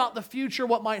worry about the future,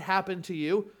 what might happen to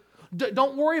you.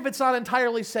 Don't worry if it's not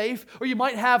entirely safe, or you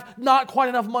might have not quite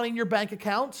enough money in your bank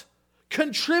account.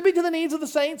 Contribute to the needs of the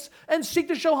saints and seek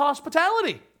to show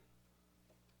hospitality.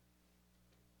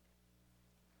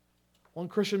 One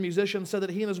Christian musician said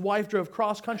that he and his wife drove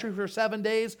cross-country for 7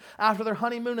 days after their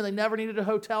honeymoon, and they never needed a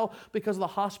hotel because of the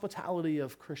hospitality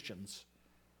of Christians.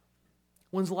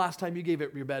 When's the last time you gave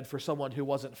up your bed for someone who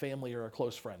wasn't family or a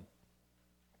close friend?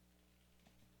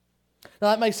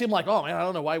 Now that may seem like, oh man, I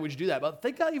don't know, why would you do that? But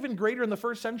think even greater in the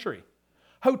first century.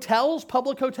 Hotels,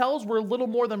 public hotels, were little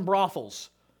more than brothels.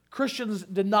 Christians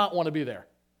did not want to be there.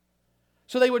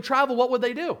 So they would travel. What would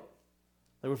they do?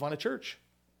 They would find a church.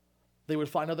 They would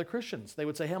find other Christians. They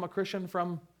would say, hey, I'm a Christian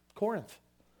from Corinth.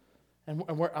 And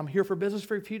I'm here for business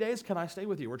for a few days. Can I stay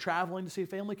with you? We're traveling to see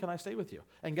family. Can I stay with you?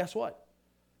 And guess what?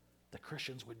 The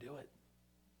Christians would do it.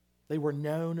 They were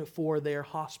known for their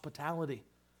hospitality,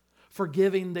 for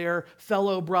giving their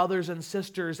fellow brothers and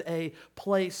sisters a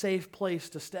safe place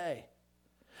to stay.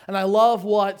 And I love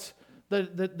what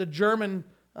the German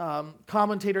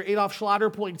commentator Adolf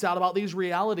Schlatter points out about these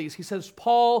realities. He says,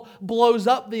 Paul blows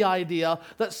up the idea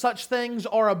that such things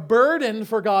are a burden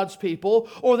for God's people,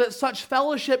 or that such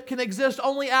fellowship can exist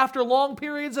only after long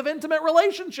periods of intimate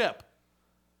relationship.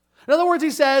 In other words, he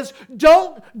says,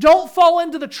 don't fall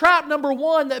into the trap, number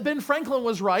one, that Ben Franklin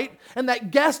was right, and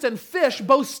that guest and fish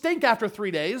both stink after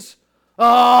 3 days.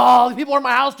 Oh, the people are in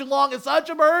my house too long. It's such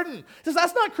a burden. He says,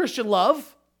 that's not Christian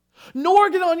love.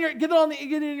 Nor get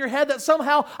in your head that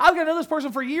somehow I've got to know this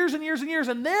person for years and years and years,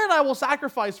 and then I will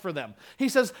sacrifice for them. He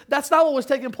says that's not what was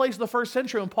taking place in the first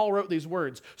century when Paul wrote these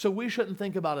words. So we shouldn't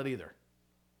think about it either.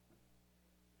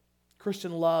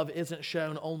 Christian love isn't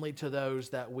shown only to those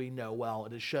that we know well.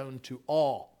 It is shown to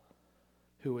all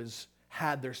who has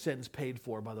had their sins paid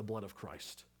for by the blood of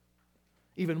Christ.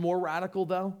 Even more radical,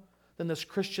 though, than this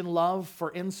Christian love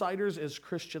for insiders is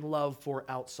Christian love for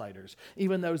outsiders,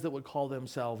 even those that would call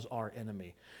themselves our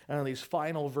enemy. And in these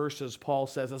final verses, Paul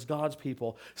says, as God's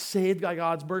people, saved by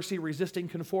God's mercy, resisting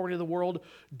conformity to the world,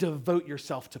 devote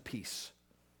yourself to peace.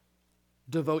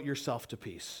 Devote yourself to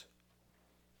peace.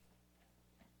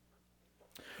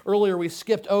 Earlier, we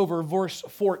skipped over verse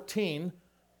 14.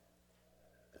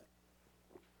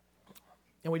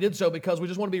 And we did so because we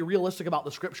just want to be realistic about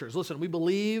the Scriptures. Listen, we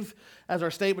believe, as our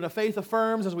statement of faith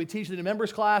affirms, as we teach in the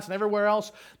members class and everywhere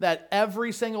else, that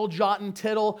every single jot and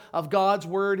tittle of God's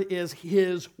Word is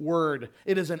His Word.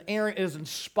 It is inerrant, it is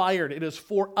inspired, it is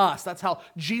for us. That's how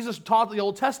Jesus taught the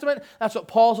Old Testament. That's what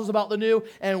Paul says about the New,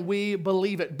 and we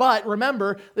believe it. But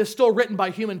remember, it's still written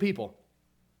by human people.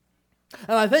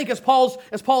 And I think as Paul's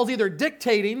either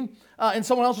dictating and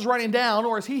someone else is writing down,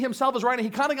 or as he himself is writing,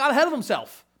 he kind of got ahead of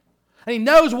himself. And he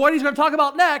knows what he's going to talk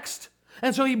about next.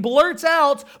 And so he blurts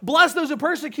out, bless those who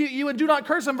persecute you and do not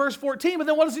curse them, verse 14. But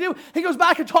then what does he do? He goes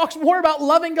back and talks more about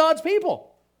loving God's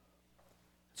people.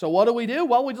 So what do?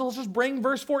 Well, let's just bring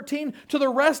verse 14 to the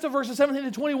rest of verses 17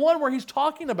 to 21 where he's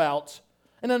talking about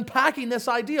and unpacking this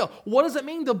idea. What does it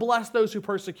mean to bless those who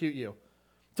persecute you?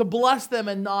 To bless them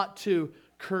and not to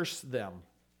curse them.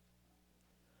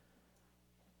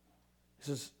 He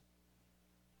says,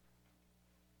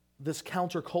 this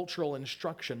countercultural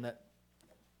instruction that,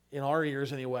 in our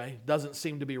ears anyway, doesn't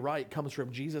seem to be right, comes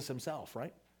from Jesus himself,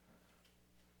 right?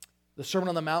 The Sermon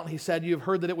on the Mount, he said, you have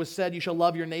heard that it was said, you shall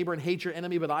love your neighbor and hate your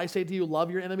enemy, but I say to you, love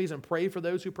your enemies and pray for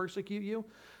those who persecute you.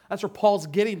 That's where Paul's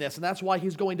getting this, and that's why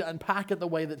he's going to unpack it the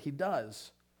way that he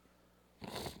does.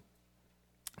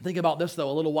 Think about this,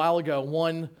 though. A little while ago,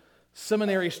 one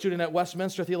seminary student at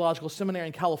Westminster Theological Seminary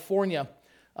in California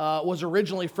was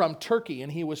originally from Turkey,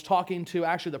 and he was talking to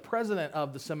actually the president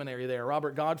of the seminary there,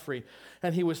 Robert Godfrey,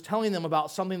 and he was telling them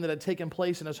about something that had taken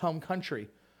place in his home country.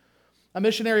 A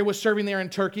missionary was serving there in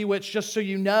Turkey, which, just so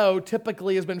you know,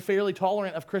 typically has been fairly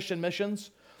tolerant of Christian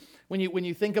missions. When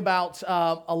you think about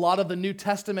a lot of the New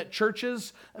Testament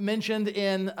churches mentioned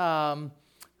in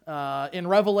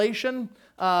Revelation,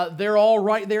 they're all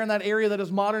right there in that area that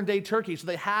is modern-day Turkey, so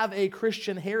they have a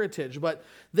Christian heritage. But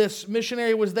this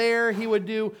missionary was there. He would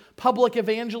do public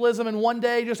evangelism, and one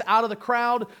day, just out of the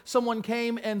crowd, someone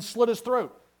came and slit his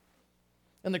throat.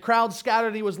 And the crowd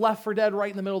scattered. He was left for dead right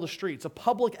in the middle of the streets. A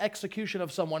public execution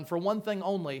of someone for one thing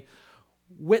only,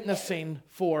 witnessing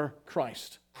for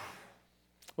Christ.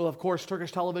 Well, of course,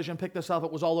 Turkish television picked this up.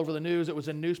 It was all over the news. It was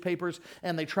in newspapers.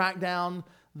 And they tracked down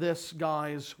this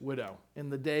guy's widow in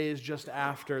the days just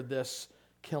after this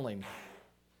killing.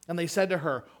 And they said to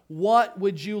her, "What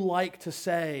would you like to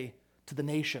say to the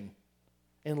nation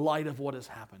in light of what has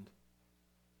happened?"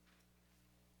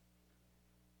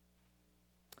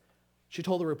 She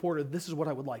told the reporter, "This is what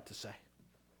I would like to say.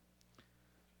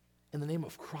 In the name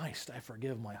of Christ, I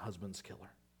forgive my husband's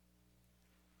killer."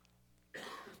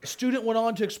 The student went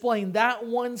on to explain that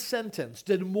one sentence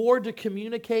did more to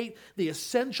communicate the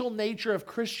essential nature of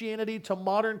Christianity to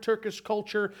modern Turkish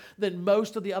culture than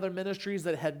most of the other ministries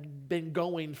that had been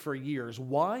going for years.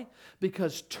 Why?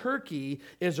 Because Turkey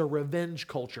is a revenge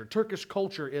culture. Turkish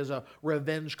culture is a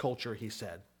revenge culture, he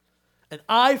said. An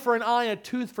eye for an eye, a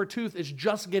tooth for tooth is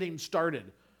just getting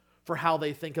started for how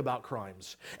they think about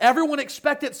crimes. Everyone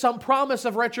expected some promise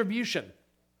of retribution.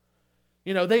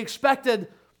 They expected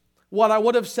what I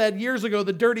would have said years ago,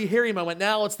 the Dirty Harry moment.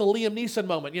 Now it's the Liam Neeson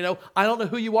moment. I don't know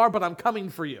who you are, but I'm coming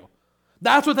for you.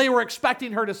 That's what they were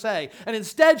expecting her to say. And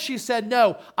instead she said,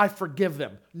 "No, I forgive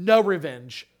them. No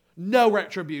revenge, no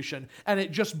retribution." And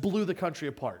it just blew the country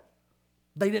apart.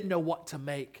 They didn't know what to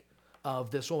make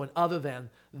of this woman other than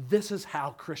this is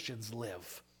how Christians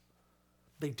live.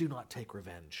 They do not take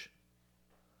revenge.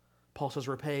 Paul says,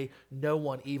 "Repay no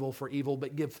one evil for evil,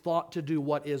 but give thought to do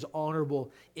what is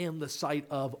honorable in the sight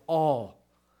of all.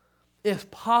 If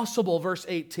possible," verse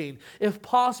 18, "if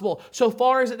possible, so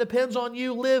far as it depends on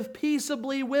you, live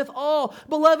peaceably with all.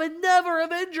 Beloved, never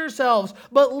avenge yourselves,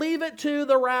 but leave it to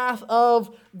the wrath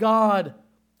of God.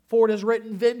 For it is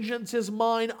written, 'Vengeance is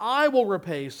mine, I will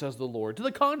repay,' says the Lord. To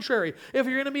the contrary, if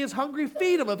your enemy is hungry,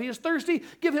 feed him. If he is thirsty,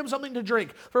 give him something to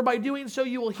drink. For by doing so,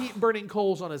 you will heap burning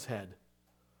coals on his head."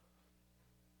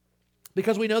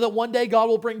 Because we know that one day God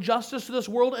will bring justice to this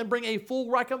world and bring a full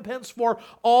recompense for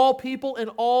all people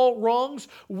and all wrongs,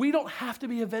 we don't have to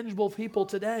be a vengeful people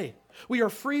today. We are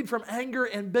freed from anger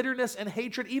and bitterness and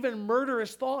hatred, even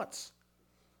murderous thoughts.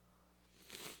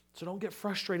 So don't get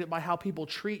frustrated by how people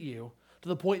treat you to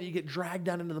the point that you get dragged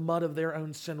down into the mud of their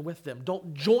own sin with them.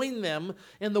 Don't join them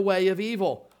in the way of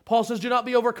evil. Paul says, "Do not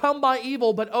be overcome by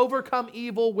evil, but overcome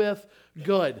evil with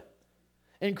good."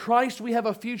 In Christ, we have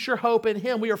a future hope in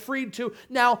Him. We are freed to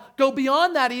now go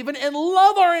beyond that even and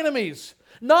love our enemies.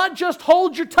 Not just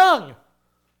hold your tongue.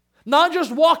 Not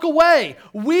just walk away.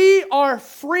 We are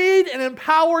freed and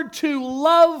empowered to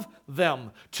love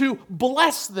them, to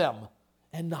bless them,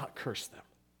 and not curse them.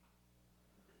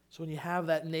 So when you have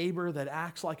that neighbor that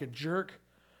acts like a jerk,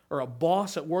 or a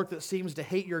boss at work that seems to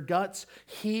hate your guts,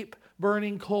 heap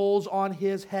burning coals on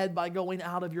his head by going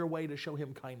out of your way to show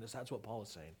him kindness. That's what Paul is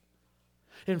saying.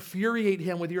 Infuriate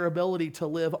him with your ability to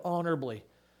live honorably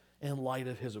in light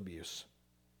of his abuse.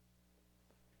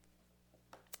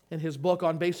 In his book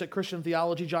on basic Christian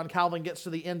theology, John Calvin gets to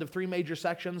the end of 3 major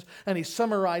sections, and he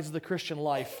summarizes the Christian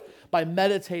life by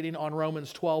meditating on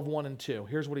Romans 12, 1 and 2.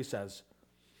 Here's what he says.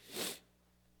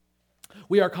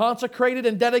 "We are consecrated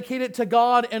and dedicated to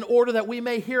God in order that we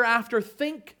may hereafter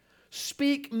think,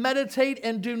 speak, meditate,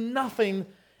 and do nothing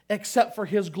except for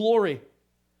His glory.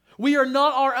 We are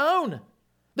not our own.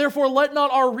 Therefore, let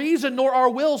not our reason nor our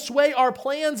will sway our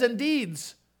plans and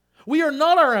deeds. We are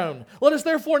not our own. Let us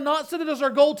therefore not set it as our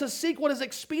goal to seek what is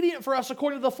expedient for us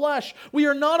according to the flesh. We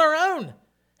are not our own.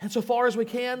 And so far as we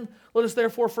can, let us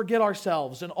therefore forget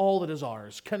ourselves and all that is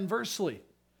ours. Conversely,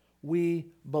 we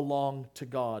belong to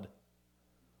God.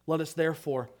 Let us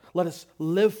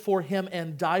live for Him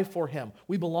and die for Him.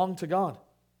 We belong to God.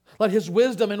 Let His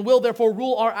wisdom and will therefore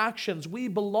rule our actions. We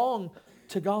belong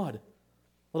to God.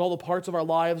 Let all the parts of our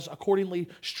lives accordingly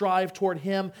strive toward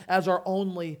Him as our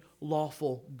only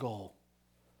lawful goal."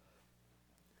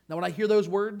 Now, when I hear those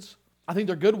words, I think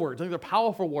they're good words. I think they're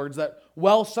powerful words that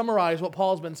well summarize what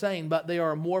Paul's been saying, but they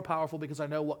are more powerful because I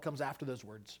know what comes after those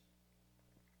words.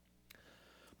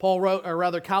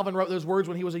 Calvin wrote those words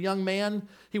when he was a young man.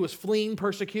 He was fleeing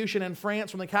persecution in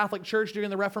France from the Catholic Church during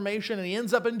the Reformation, and he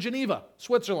ends up in Geneva,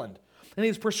 Switzerland. And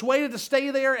he's persuaded to stay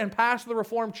there and pastor the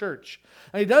Reformed Church.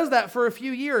 And he does that for a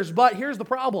few years, but here's the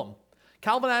problem.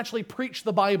 Calvin actually preached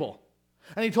the Bible.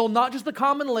 And he told not just the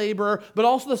common laborer, but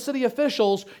also the city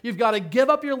officials, you've got to give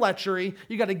up your lechery,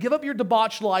 you've got to give up your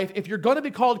debauched life. If you're going to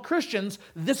be called Christians,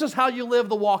 this is how you live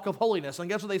the walk of holiness. And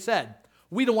guess what they said?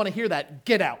 We don't want to hear that.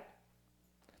 Get out.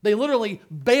 They literally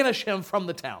banish him from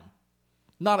the town.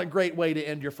 Not a great way to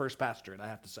end your first pastorate, I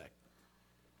have to say.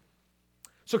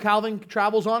 So Calvin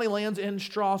travels on, he lands in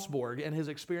Strasbourg, and his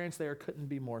experience there couldn't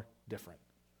be more different.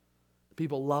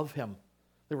 People love him.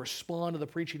 They respond to the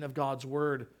preaching of God's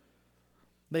word.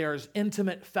 There is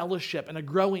intimate fellowship and a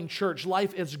growing church.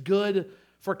 Life is good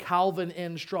for Calvin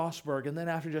in Strasbourg. And then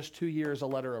after just 2 years, a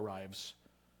letter arrives.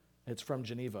 It's from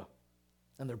Geneva.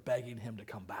 And they're begging him to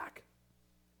come back.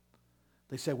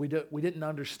 They said, we didn't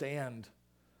understand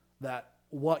that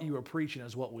what you were preaching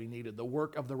is what we needed. The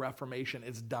work of the Reformation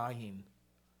is dying.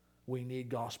 We need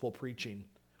gospel preaching.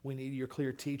 We need your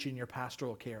clear teaching, your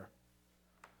pastoral care.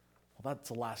 Well, that's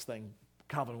the last thing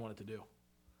Calvin wanted to do.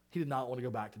 He did not want to go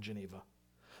back to Geneva.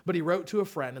 But he wrote to a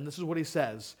friend, and this is what he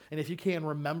says. And if you can,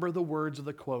 remember the words of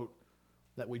the quote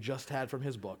that we just had from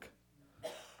his book.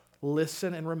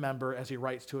 Listen and remember as he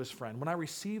writes to his friend. When I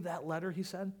received that letter, he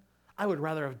said, I would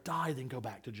rather have died than go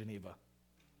back to Geneva.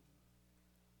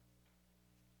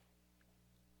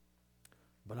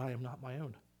 But I am not my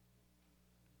own.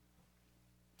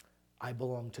 I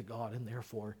belong to God, and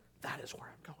therefore, that is where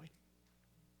I'm going.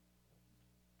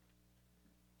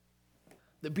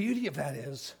 The beauty of that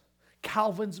is,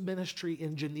 Calvin's ministry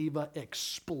in Geneva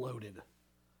exploded,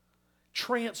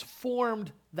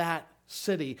 transformed that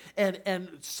city, and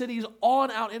cities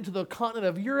on out into the continent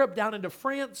of Europe, down into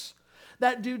France.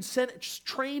 That dude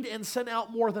trained and sent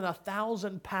out more than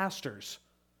 1,000 pastors,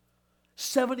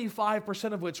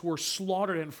 75% of which were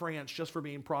slaughtered in France just for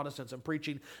being Protestants and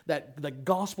preaching that the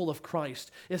gospel of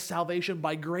Christ is salvation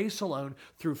by grace alone,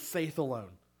 through faith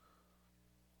alone.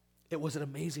 It was an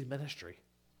amazing ministry.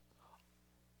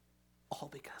 All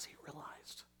because he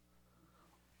realized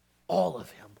all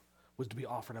of him was to be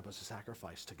offered up as a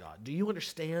sacrifice to God. Do you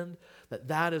understand that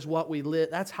that is what we live?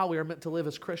 That's how we are meant to live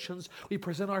as Christians. We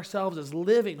present ourselves as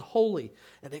living, holy,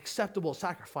 and acceptable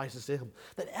sacrifices to him.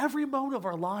 That every moment of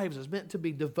our lives is meant to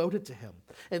be devoted to him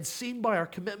and seen by our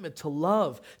commitment to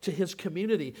love, to his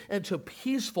community, and to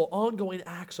peaceful, ongoing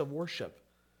acts of worship.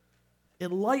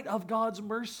 In light of God's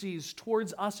mercies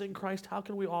towards us in Christ, how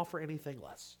can we offer anything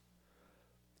less?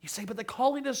 You say, but the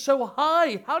calling is so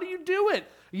high. How do you do it?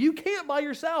 You can't by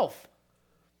yourself.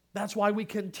 That's why we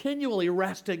continually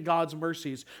rest in God's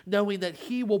mercies, knowing that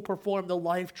he will perform the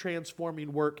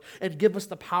life-transforming work and give us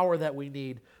the power that we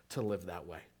need to live that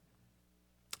way.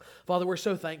 Father, we're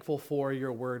so thankful for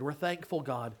your word. We're thankful,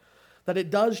 God, that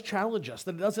it does challenge us,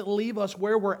 that it doesn't leave us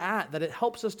where we're at, that it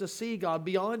helps us to see, God,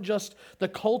 beyond just the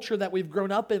culture that we've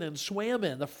grown up in and swam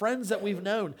in, the friends that we've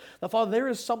known. That, Father, there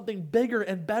is something bigger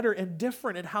and better and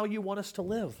different in how you want us to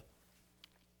live.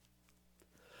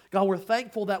 God, we're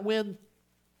thankful that when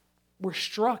we're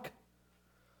struck,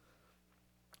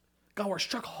 God, we're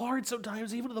struck hard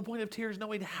sometimes, even to the point of tears,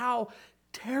 knowing how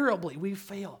terribly we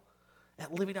fail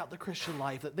at living out the Christian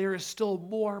life, that there is still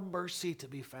more mercy to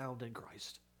be found in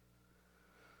Christ.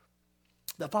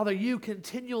 That, Father, you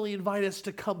continually invite us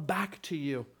to come back to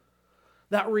you,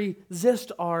 that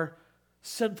resist our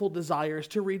sinful desires,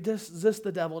 to resist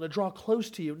the devil, and to draw close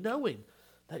to you, knowing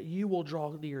that you will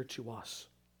draw near to us.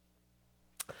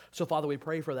 So, Father, we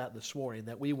pray for that this morning,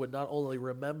 that we would not only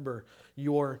remember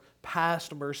your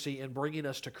past mercy in bringing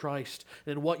us to Christ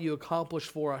and what you accomplished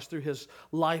for us through his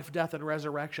life, death, and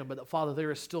resurrection, but that, Father,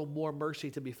 there is still more mercy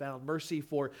to be found, mercy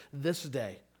for this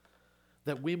day,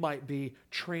 that we might be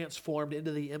transformed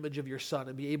into the image of your Son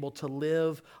and be able to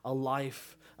live a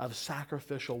life of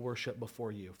sacrificial worship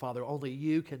before you. Father, only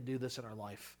you can do this in our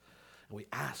life, and we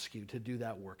ask you to do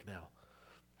that work now.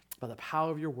 By the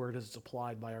power of your word as it's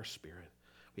applied by our Spirit,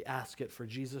 we ask it for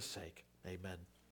Jesus' sake. Amen.